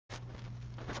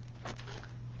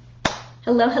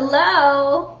Hello,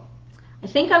 hello. I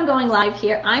think I'm going live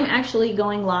here. I'm actually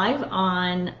going live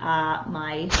on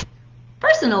my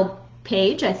personal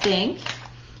page, I think,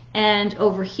 and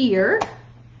over here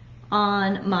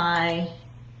on my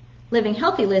Living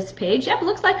Healthy List page. Yep,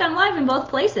 looks like I'm live in both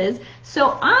places.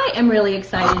 So I am really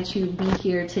excited to be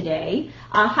here today.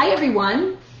 Hi,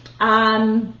 everyone.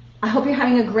 I hope you're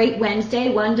having a great Wednesday,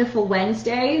 wonderful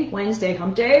Wednesday,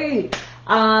 hump day.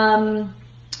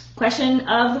 Question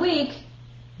of the week.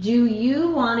 Do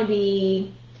you want to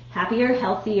be happier,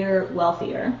 healthier,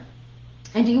 wealthier?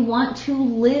 And do you want to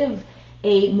live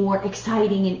a more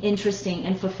exciting and interesting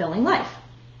and fulfilling life?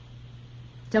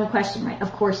 Don't question, right?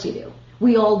 Of course you do.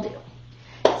 We all do.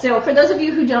 So for those of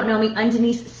you who don't know me, I'm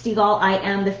Denise Stegall. I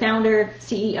am the founder,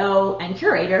 CEO, and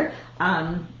curator,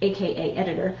 aka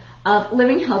editor, of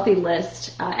Living Healthy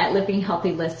List at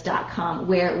livinghealthylist.com,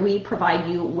 where we provide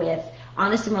you with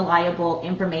honest and reliable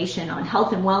information on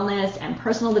health and wellness and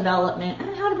personal development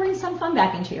and how to bring some fun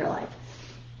back into your life.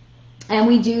 And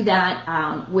we do that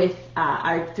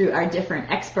through our different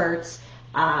experts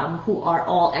who are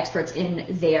all experts in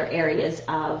their areas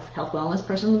of health, wellness,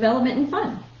 personal development, and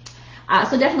fun.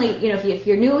 So definitely, if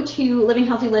you're new to Living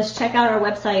Healthy List, check out our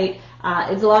website.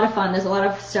 It's a lot of fun. There's a lot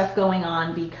of stuff going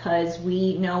on because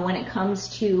we know when it comes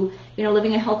to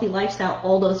living a healthy lifestyle,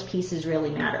 all those pieces really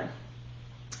matter.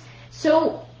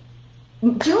 So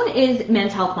June is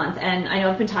Men's Health Month, and I know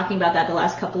I've been talking about that the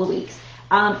last couple of weeks.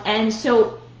 And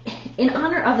so in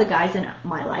honor of the guys in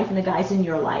my life and the guys in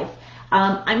your life,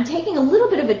 I'm taking a little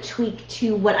bit of a tweak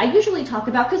to what I usually talk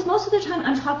about, because most of the time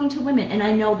I'm talking to women, and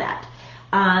I know that.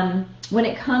 When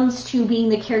it comes to being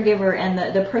the caregiver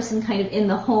and the person kind of in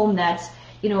the home that's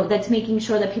making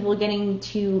sure that people are getting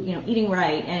to, eating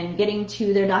right and getting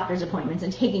to their doctor's appointments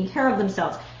and taking care of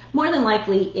themselves, more than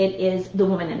likely it is the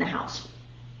woman in the house.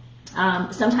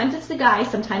 Sometimes it's the guy,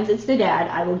 sometimes it's the dad,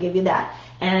 I will give you that.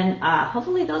 And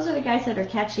hopefully those are the guys that are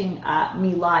catching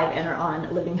me live and are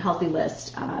on Living Healthy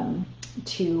List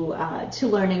to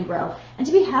learn and grow and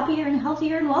to be happier and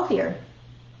healthier and wealthier.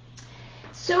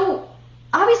 So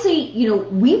obviously,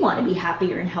 we want to be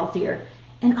happier and healthier,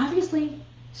 and obviously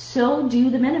so do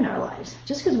the men in our lives.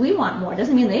 Just because we want more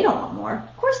doesn't mean they don't want more.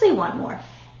 Of course they want more.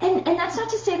 And that's not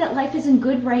to say that life isn't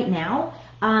good right now.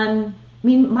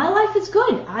 My life is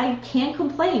good. I can't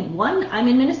complain. One, I'm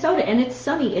in Minnesota and it's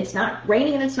sunny. It's not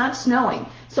raining and it's not snowing.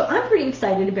 So I'm pretty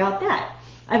excited about that.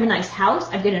 I have a nice house.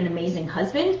 I've got an amazing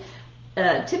husband.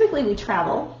 Typically we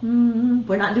travel.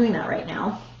 We're not doing that right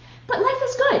now. But life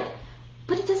is good.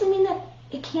 But it doesn't mean that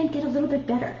it can't get a little bit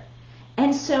better.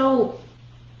 And so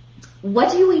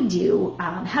what do we do?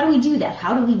 How do we do that?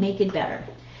 How do we make it better?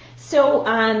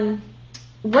 So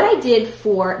what I did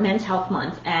for Men's Health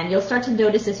Month, and you'll start to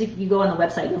notice this if you go on the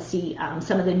website, you'll see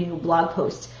some of the new blog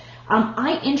posts.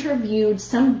 I interviewed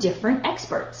some different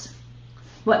experts.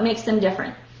 What makes them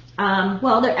different?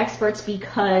 Well, they're experts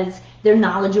because they're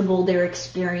knowledgeable, they're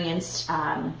experienced,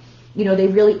 they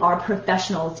really are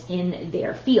professionals in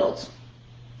their fields.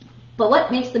 But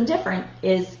what makes them different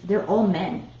is they're all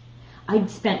men. I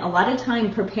spent a lot of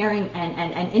time preparing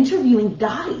and interviewing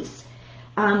guys.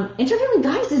 Interviewing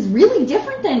guys is really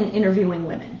different than interviewing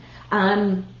women.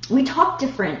 We talk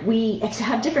different. We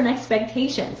have different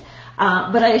expectations.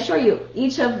 But I assure you,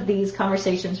 each of these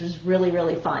conversations was really,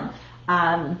 really fun.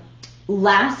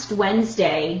 Last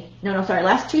Tuesday,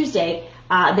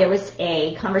 there was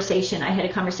a conversation. I had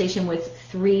a conversation with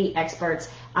 3 experts,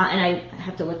 and I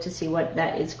have to look to see what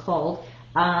that is called.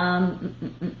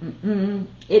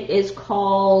 It is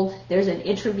called, there's an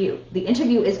interview. The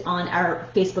interview is on our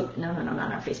Facebook, not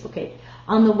our Facebook page,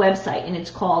 on the website, and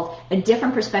it's called A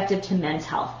Different Perspective to Men's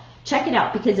Health. Check it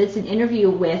out because it's an interview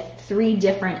with 3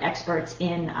 different experts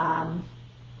in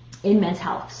men's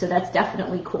health, so that's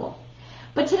definitely cool.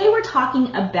 But today we're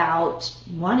talking about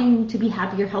wanting to be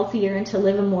happier, healthier, and to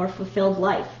live a more fulfilled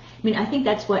life. I think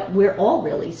that's what we're all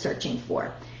really searching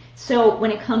for. So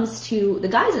when it comes to the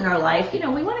guys in our life, we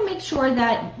want to make sure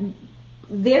that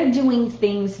they're doing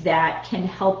things that can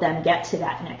help them get to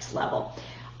that next level.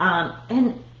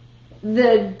 And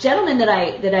the gentleman that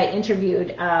I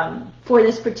interviewed for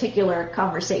this particular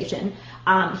conversation,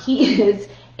 he is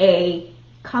a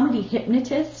comedy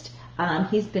hypnotist.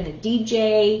 He's been a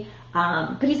DJ,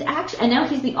 but he's actually, and now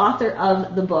he's the author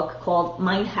of the book called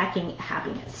Mindhacking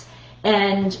Happiness.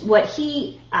 And what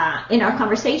he, in our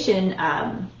conversation,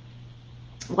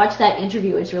 watch that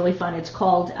interview. It's really fun. It's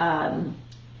called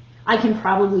I Can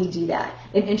Probably Do That,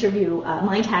 an interview,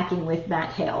 Mind Hacking with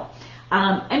Matt Hale.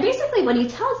 And basically what he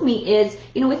tells me is,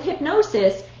 with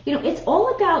hypnosis, it's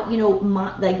all about,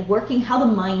 like working how the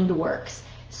mind works.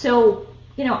 So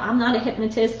I'm not a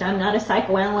hypnotist, I'm not a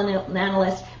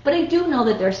psychoanalyst, but I do know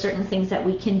that there are certain things that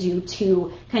we can do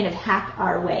to kind of hack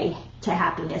our way to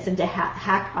happiness and to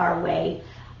hack our way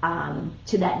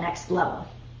to that next level.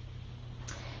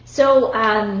 So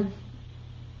how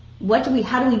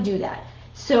do we do that?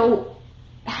 So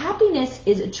happiness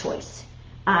is a choice.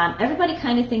 Everybody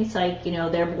kind of thinks like,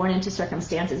 they're born into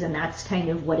circumstances and that's kind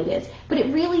of what it is. But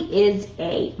it really is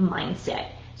a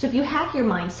mindset. So if you hack your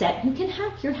mindset, you can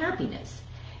hack your happiness.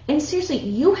 And seriously,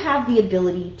 you have the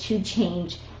ability to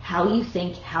change how you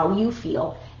think, how you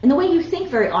feel. And the way you think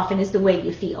very often is the way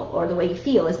you feel, or the way you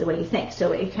feel is the way you think.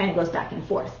 So it kind of goes back and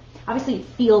forth. Obviously,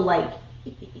 feel like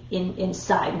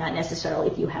inside, not necessarily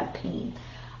if you have pain.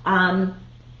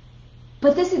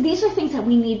 But these are things that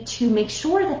we need to make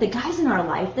sure that the guys in our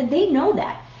life, that they know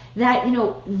that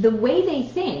the way they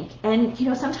think, and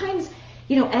sometimes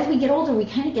as we get older, we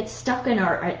kind of get stuck in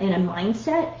a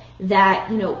mindset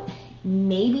that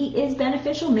maybe is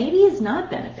beneficial, maybe is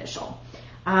not beneficial.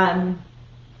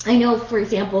 I know, for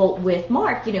example, with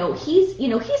Mark,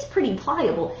 he's pretty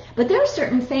pliable, but there are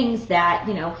certain things that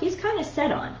he's kind of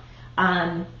set on.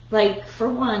 Like for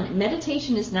one,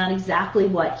 meditation is not exactly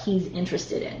what he's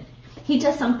interested in. He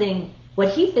does something, what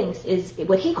he thinks is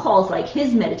what he calls like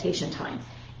his meditation time.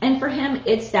 And for him,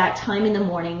 it's that time in the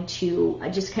morning to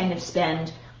just kind of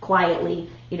spend quietly.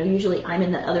 Usually I'm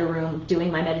in the other room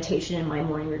doing my meditation and my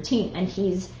morning routine, and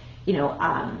he's,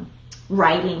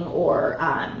 writing or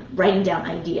writing down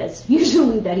ideas,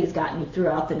 usually that he's gotten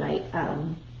throughout the night.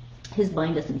 His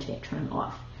mind doesn't turn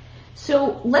off.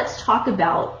 So let's talk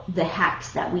about the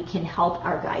hacks that we can help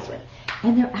our guys with.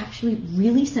 And they're actually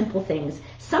really simple things.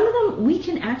 Some of them we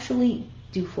can actually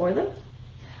do for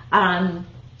them.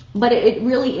 But it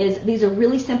really is, these are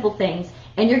really simple things.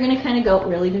 And you're going to kind of go,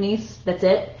 really, Denise? That's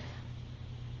it?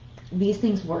 These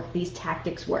things work. These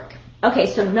tactics work. Okay,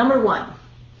 so number one,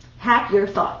 hack your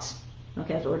thoughts.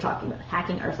 Okay, that's what we're talking about,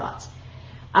 hacking our thoughts.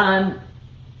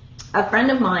 A friend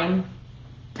of mine,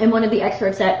 and one of the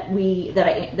experts that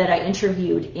I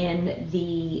interviewed in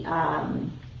the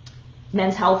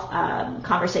men's health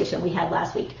conversation we had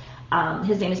last week,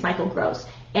 his name is Michael Gross.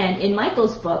 And in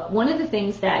Michael's book, one of the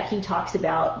things that he talks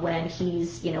about when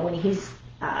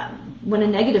when a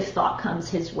negative thought comes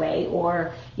his way,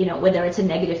 or whether it's a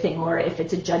negative thing or if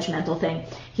it's a judgmental thing,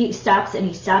 he stops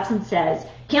and says,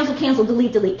 cancel, cancel,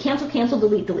 delete, delete, cancel, cancel,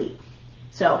 delete, delete.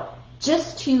 So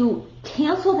just to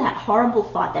cancel that horrible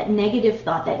thought, that negative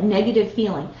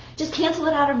feeling, just cancel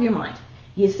it out of your mind.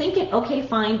 You think it, okay,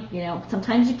 fine.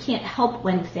 Sometimes you can't help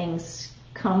when things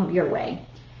come your way,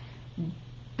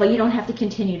 but you don't have to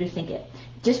continue to think it.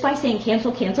 Just by saying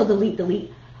cancel, cancel, delete,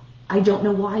 delete, I don't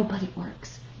know why, but it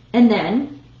works. And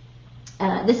then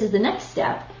this is the next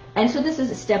step. And so this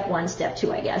is step one, step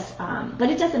two, I guess. But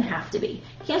it doesn't have to be.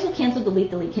 Cancel, cancel,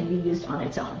 delete, delete can be used on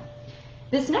its own.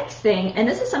 This next thing, and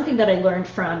this is something that I learned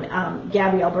from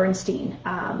Gabrielle Bernstein.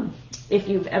 If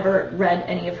you've ever read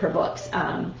any of her books,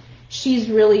 she's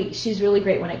really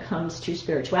great when it comes to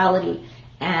spirituality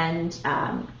and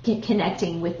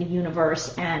connecting with the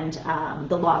universe and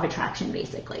the law of attraction,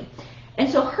 basically. And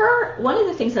so one of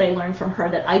the things that I learned from her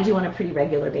that I do on a pretty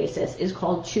regular basis is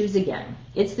called choose again.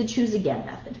 It's the choose again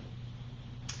method.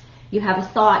 You have a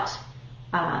thought,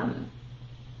 and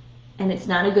it's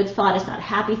not a good thought, it's not a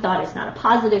happy thought, it's not a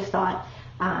positive thought,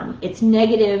 it's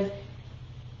negative.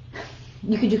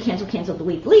 You could do cancel, cancel,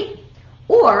 delete, delete.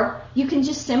 Or you can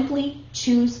just simply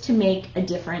choose to make a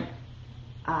different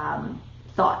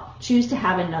thought, choose to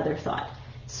have another thought.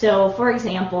 So, for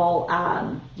example,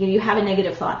 you have a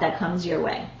negative thought that comes your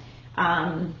way.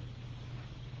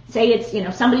 Say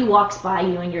it's, somebody walks by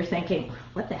you and you're thinking,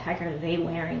 what the heck are they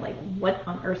wearing? Like, what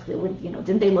on earth,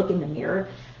 didn't they look in the mirror?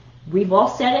 We've all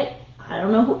said it. I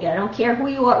don't care who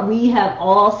you are. We have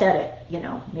all said it,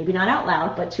 maybe not out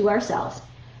loud, but to ourselves.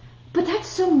 But that's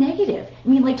so negative. I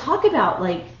mean, talk about,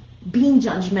 being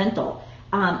judgmental.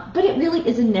 But it really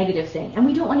is a negative thing, and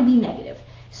we don't want to be negative.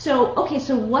 So, okay,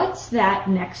 so what's that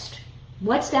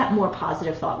more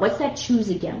positive thought? What's that choose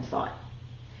again thought?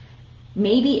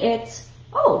 Maybe it's,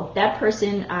 that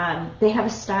person, they have a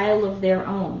style of their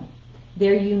own.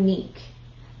 They're unique.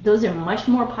 Those are much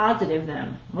more positive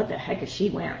than, what the heck is she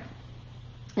wearing?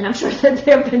 And I'm sure that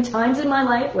there have been times in my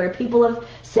life where people have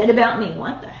said about me,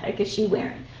 what the heck is she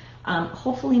wearing?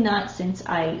 Hopefully not, since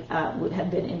I would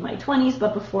have been in my 20s,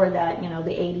 but before that, the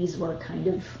 80s were kind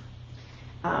of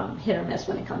hit or miss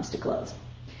when it comes to clothes.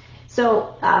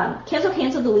 So cancel,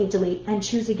 cancel, delete, delete, and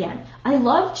choose again. I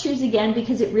love choose again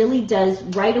because it really does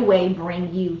right away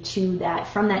bring you to that,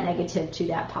 from that negative to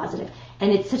that positive.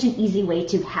 And it's such an easy way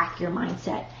to hack your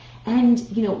mindset. And,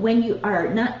 when you're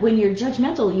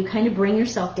judgmental, you kind of bring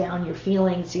yourself down, your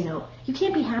feelings, you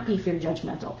can't be happy if you're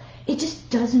judgmental. It just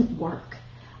doesn't work.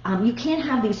 You can't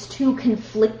have these two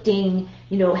conflicting,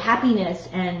 happiness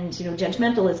and,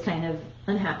 judgmental is kind of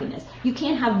unhappiness. You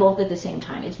can't have both at the same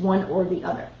time. It's one or the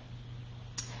other.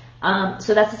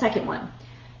 So that's the second one.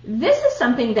 This is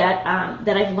something that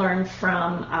I've learned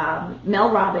from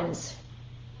Mel Robbins.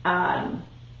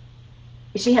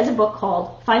 She has a book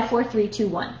called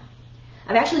 54321.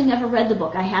 I've actually never read the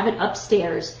book. I have it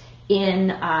upstairs in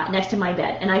next to my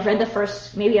bed, and I've read the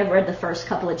first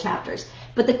couple of chapters.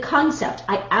 But the concept,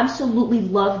 I absolutely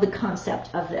love the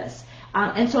concept of this.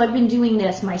 And so I've been doing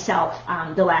this myself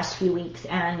the last few weeks,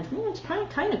 and it's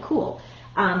kind of cool.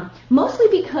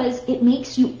 Mostly because it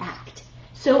makes you act.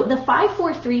 So the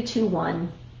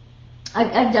 54321,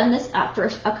 I've done this for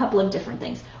a couple of different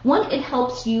things. One, it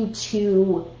helps you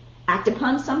to act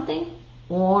upon something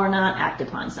or not act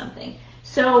upon something.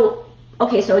 So,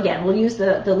 okay, so again, we'll use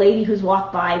the lady who's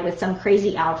walked by with some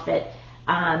crazy outfit,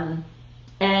 and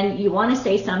you want to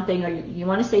say something, or you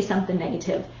want to say something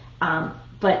negative,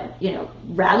 but,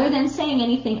 rather than saying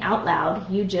anything out loud,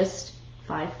 you just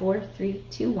 5, 4, 3,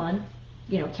 2, 1,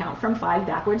 count from 5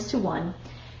 backwards to 1,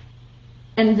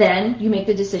 and then you make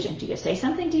the decision. Do you say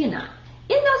something? Do you not?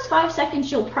 In those 5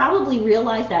 seconds, you'll probably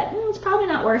realize that it's probably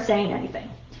not worth saying anything.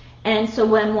 And so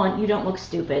when you don't look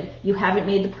stupid, you haven't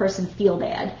made the person feel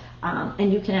bad,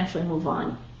 and you can actually move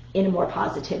on in a more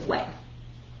positive way.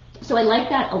 So I like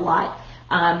that a lot.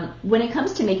 When it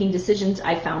comes to making decisions,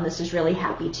 I found this is really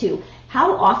happy too.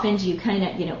 How often do you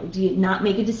do you not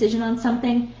make a decision on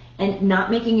something, and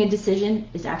not making a decision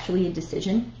is actually a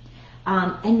decision,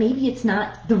 and maybe it's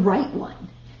not the right one.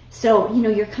 So,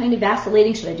 you're kind of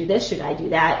vacillating. Should I do this? Should I do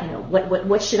that?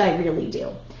 What should I really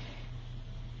do?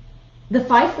 The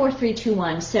 5, 4, 3, 2,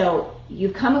 1. So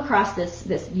you've come across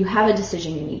this, you have a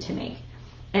decision you need to make.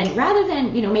 And rather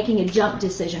than, making a jump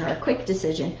decision or a quick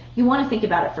decision, you want to think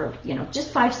about it for,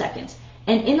 just 5 seconds.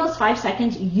 And in those 5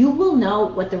 seconds, you will know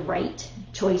what the right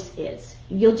choice is.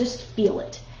 You'll just feel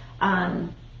it.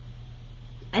 And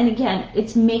again,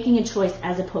 it's making a choice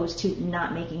as opposed to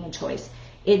not making a choice.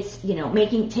 It's,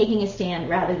 taking a stand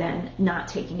rather than not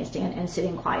taking a stand and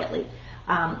sitting quietly.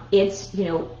 It's,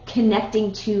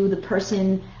 connecting to the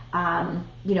person,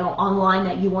 online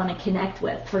that you want to connect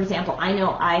with. For example, I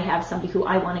know I have somebody who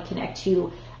I want to connect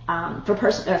to for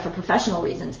professional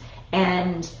reasons.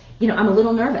 And, I'm a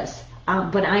little nervous.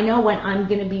 But I know when I'm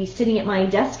going to be sitting at my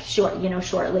desk shortly,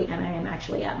 and I am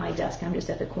actually at my desk. I'm just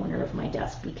at the corner of my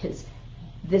desk because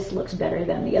this looks better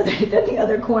than the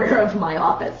other corner of my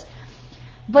office.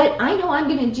 But I know I'm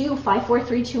going to do 5, 4,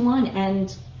 3, 2, 1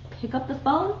 and pick up the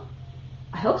phone.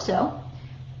 I hope so.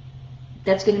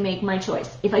 That's going to make my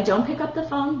choice. If I don't pick up the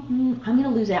phone, I'm going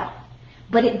to lose out.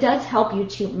 But it does help you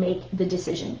to make the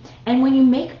decision. And when you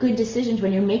make good decisions,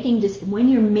 when you're making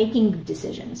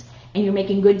decisions and you're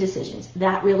making good decisions,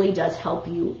 that really does help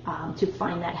you to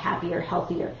find that happier,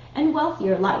 healthier, and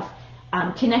wealthier life.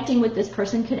 Connecting with this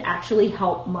person could actually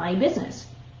help my business.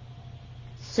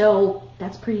 So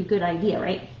that's a pretty good idea,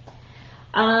 right?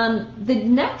 The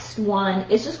next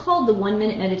one is just called the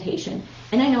 1-minute meditation.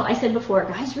 And I know I said before,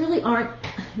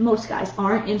 most guys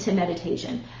aren't into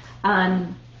meditation.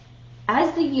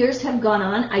 As the years have gone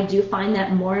on, I do find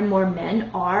that more and more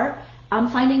men are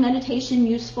finding meditation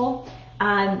useful.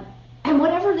 And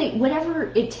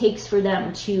whatever it takes for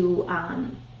them to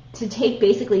take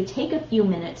a few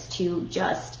minutes to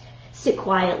just sit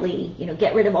quietly,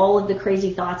 get rid of all of the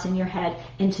crazy thoughts in your head,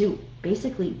 and to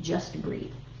basically just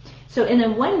breathe. So in a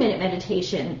 1-minute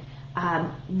meditation,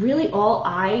 really all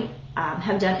I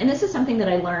have done, and this is something that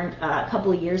I learned a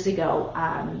couple of years ago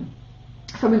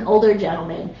from an older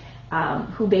gentleman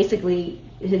who basically,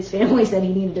 his family said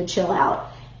he needed to chill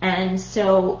out. And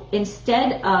so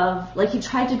instead of, he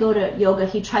tried to go to yoga,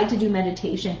 he tried to do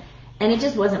meditation, and it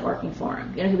just wasn't working for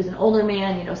him. He was an older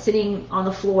man, sitting on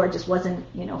the floor just wasn't,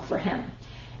 for him.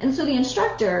 And so the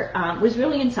instructor was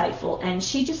really insightful, and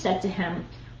she just said to him,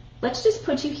 let's just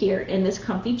put you here in this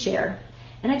comfy chair,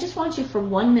 and I just want you for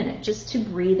 1 minute just to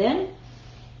breathe in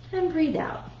and breathe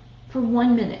out for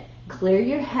 1 minute. Clear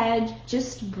your head,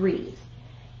 just breathe.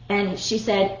 And she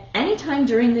said, anytime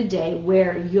during the day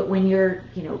when you're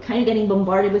kind of getting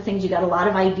bombarded with things, you got a lot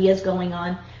of ideas going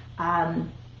on,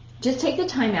 just take the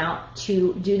time out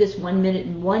to do this 1 minute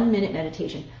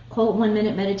meditation. Call it 1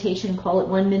 minute meditation, call it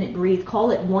 1 minute breathe,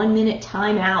 call it 1 minute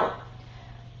time out.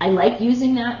 I like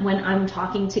using that when I'm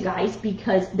talking to guys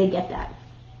because they get that.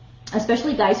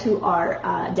 Especially guys who are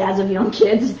dads of young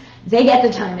kids, they get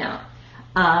the time out.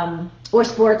 Or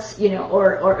sports,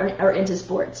 or into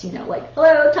sports,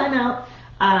 hello, time out.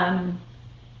 And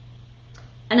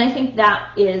I think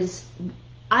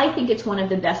it's one of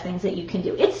the best things that you can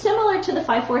do. It's similar to the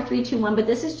 5, 4, 3, 2, 1, but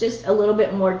this is just a little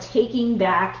bit more taking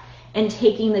back and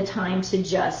taking the time to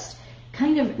just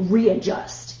kind of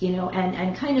readjust,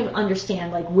 and kind of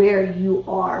understand like where you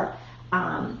are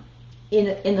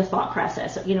in the thought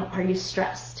process. Are you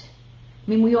stressed? I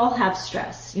mean, we all have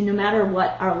stress. No matter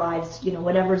what our lives,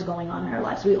 whatever's going on in our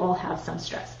lives, we all have some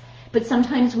stress. But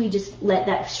sometimes we just let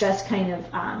that stress kind of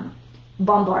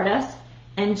bombard us,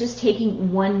 and just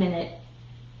taking 1 minute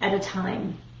at a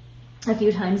time, a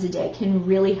few times a day, can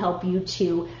really help you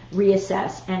to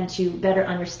reassess and to better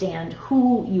understand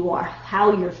who you are,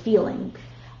 how you're feeling,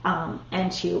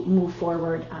 and to move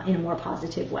forward in a more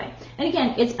positive way. And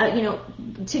again, it's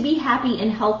to be happy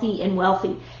and healthy and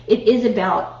wealthy, it is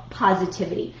about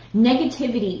positivity.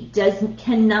 Negativity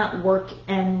cannot work.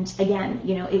 And again,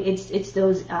 it's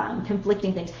those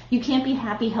conflicting things. You can't be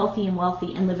happy, healthy, and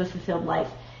wealthy and live a fulfilled life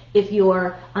if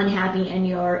you're unhappy and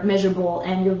you're miserable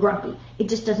and you're grumpy. It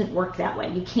just doesn't work that way.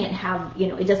 You can't have,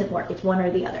 it doesn't work. It's one or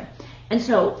the other. And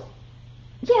so,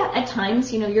 yeah, at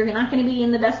times, you're not going to be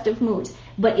in the best of moods.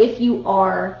 But if you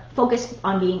are focused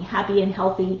on being happy and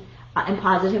healthy and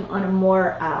positive on a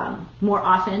more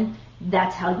often,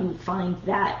 that's how you find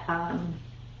that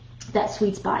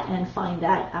sweet spot and find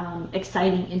that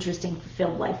exciting, interesting,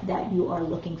 fulfilled life that you are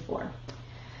looking for.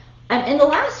 And the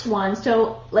last one,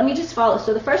 so let me just follow.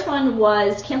 So the first one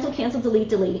was cancel,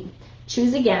 delete,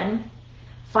 choose again,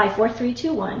 5, 4, 3,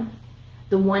 2, 1,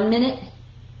 the 1 minute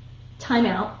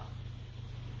timeout.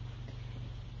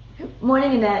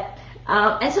 Morning, Annette.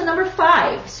 And so number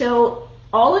 5, so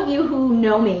all of you who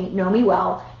know me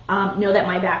well, know that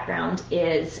my background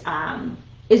is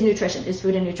nutrition, is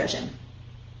food and nutrition.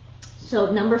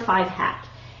 So number 5 hack.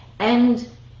 And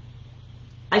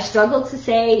I struggled to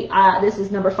say this is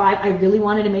number 5. I really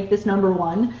wanted to make this number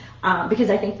 1 because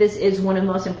I think this is one of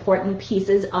the most important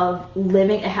pieces of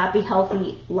living a happy,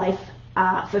 healthy life,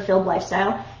 fulfilled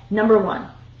lifestyle. Number 1,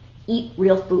 eat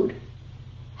real food.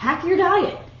 Hack your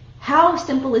diet. How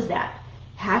simple is that?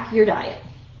 Hack your diet.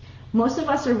 Most of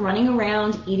us are running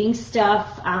around eating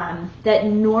stuff that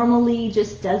normally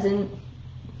just that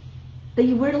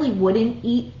you really wouldn't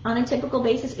eat on a typical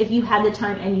basis if you had the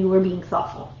time and you were being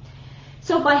thoughtful.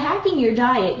 So by hacking your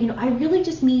diet, I really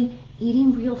just mean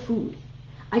eating real food.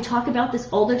 I talk about this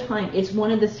all the time. It's one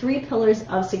of the 3 pillars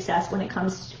of success when it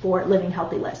comes for living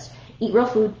healthy lives. Eat real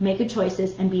food, make good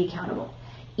choices, and be accountable.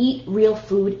 Eat real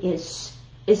food is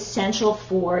essential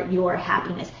for your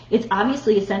happiness. It's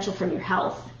obviously essential for your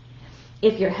health.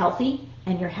 If you're healthy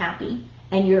and you're happy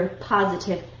and you're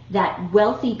positive, that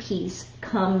wealthy piece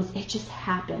comes, it just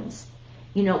happens.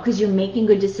 Because you're making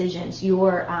good decisions,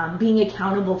 you're being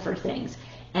accountable for things,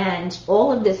 and all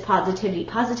of this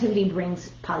positivity brings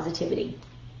positivity.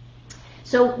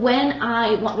 So what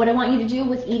I want you to do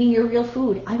with eating your real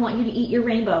food, I want you to eat your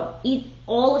rainbow. Eat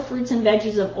all the fruits and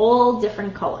veggies of all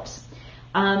different colors.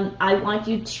 I want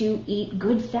you to eat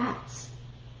good fats.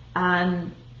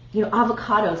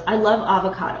 Avocados. I love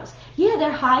avocados. Yeah,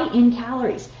 they're high in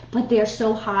calories, but they're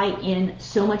so high in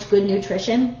so much good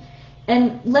nutrition.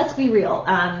 And let's be real,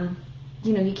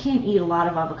 you can't eat a lot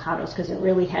of avocados because they're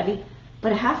really heavy,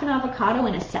 but a half an avocado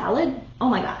in a salad, oh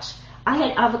my gosh. I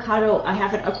had a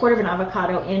quarter of an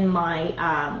avocado in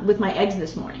with my eggs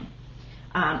this morning.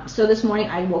 So this morning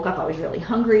I woke up, I was really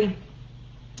hungry,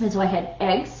 and so I had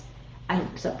eggs, I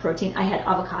had some protein, I had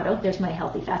avocado, there's my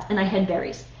healthy fats, and I had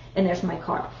berries, and there's my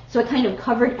carb. So it kind of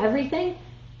covered everything,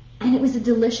 and it was a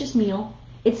delicious meal.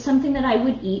 It's something that I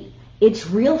would eat. It's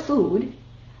real food.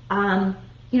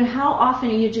 How often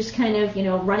are you just kind of,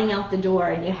 running out the door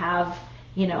and you have,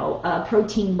 a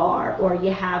protein bar or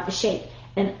you have a shake?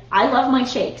 And I love my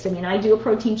shakes. I mean, I do a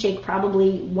protein shake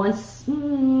probably once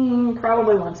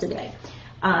a day.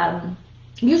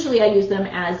 Usually I use them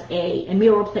as a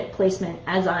meal replacement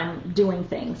as I'm doing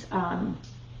things,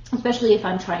 especially if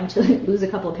I'm trying to lose a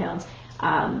couple of pounds,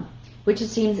 which it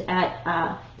seems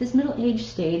at this middle-age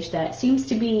stage that seems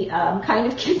to be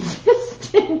kind of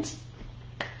consistent.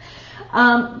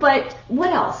 But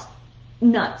what else?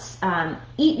 Nuts.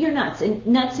 Eat your nuts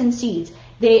and seeds.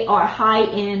 They are high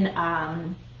in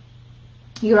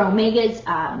your omegas.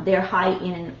 They're high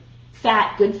in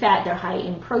fat, good fat. They're high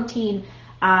in protein.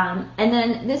 And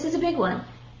then this is a big one.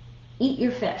 Eat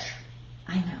your fish.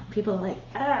 I know. People are like,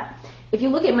 ah. If you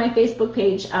look at my Facebook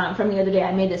page from the other day,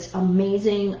 I made this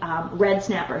amazing red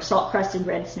snapper, salt-crusted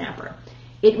red snapper.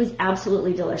 It was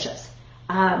absolutely delicious.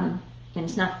 And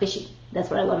it's not fishy. That's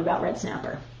what I love about red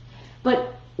snapper.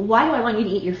 But why do I want you to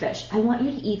eat your fish? I want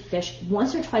you to eat fish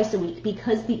once or twice a week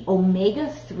because the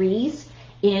omega-3s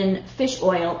in fish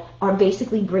oil are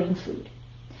basically brain food.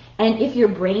 And if your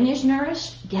brain is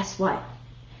nourished, guess what?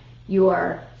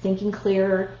 You're thinking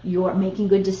clearer, you're making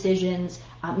good decisions,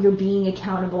 you're being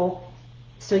accountable,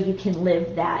 so you can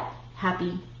live that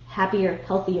happier,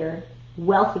 healthier,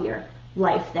 wealthier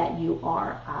life that you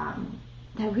are,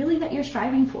 that you're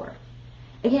striving for.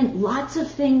 Again, lots of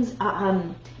things,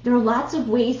 there are lots of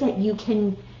ways that you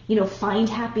can, find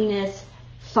happiness.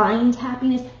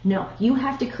 No, you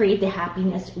have to create the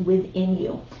happiness within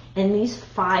you. And these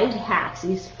 5 hacks,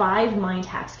 these 5 mind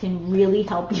hacks can really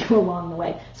help you along the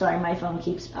way. Sorry, my phone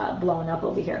keeps blowing up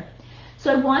over here.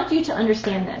 So I want you to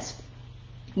understand this.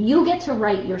 You get to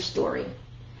write your story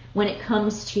when it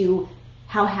comes to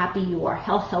how happy you are,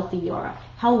 how healthy you are,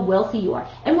 how wealthy you are.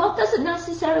 And wealth doesn't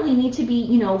necessarily need to be,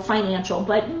 financial,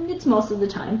 but it's most of the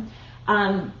time.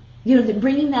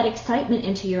 Bringing that excitement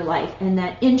into your life and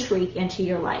that intrigue into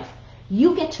your life.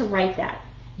 You get to write that.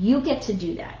 You get to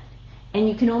do that. And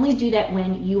you can only do that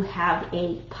when you have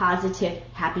a positive,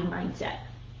 happy mindset.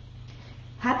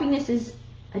 Happiness is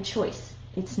a choice.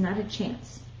 It's not a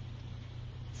chance.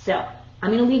 So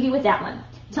I'm going to leave you with that one.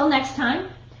 Till next time,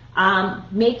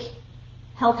 make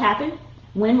health happen,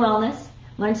 win wellness,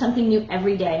 learn something new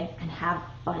every day, and have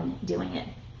fun doing it.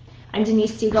 I'm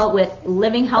Denise Siegel with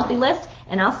Living Healthy List,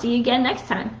 and I'll see you again next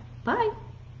time. Bye.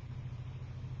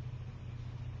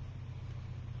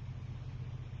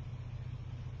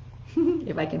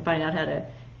 If I can find out how to,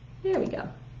 there we go.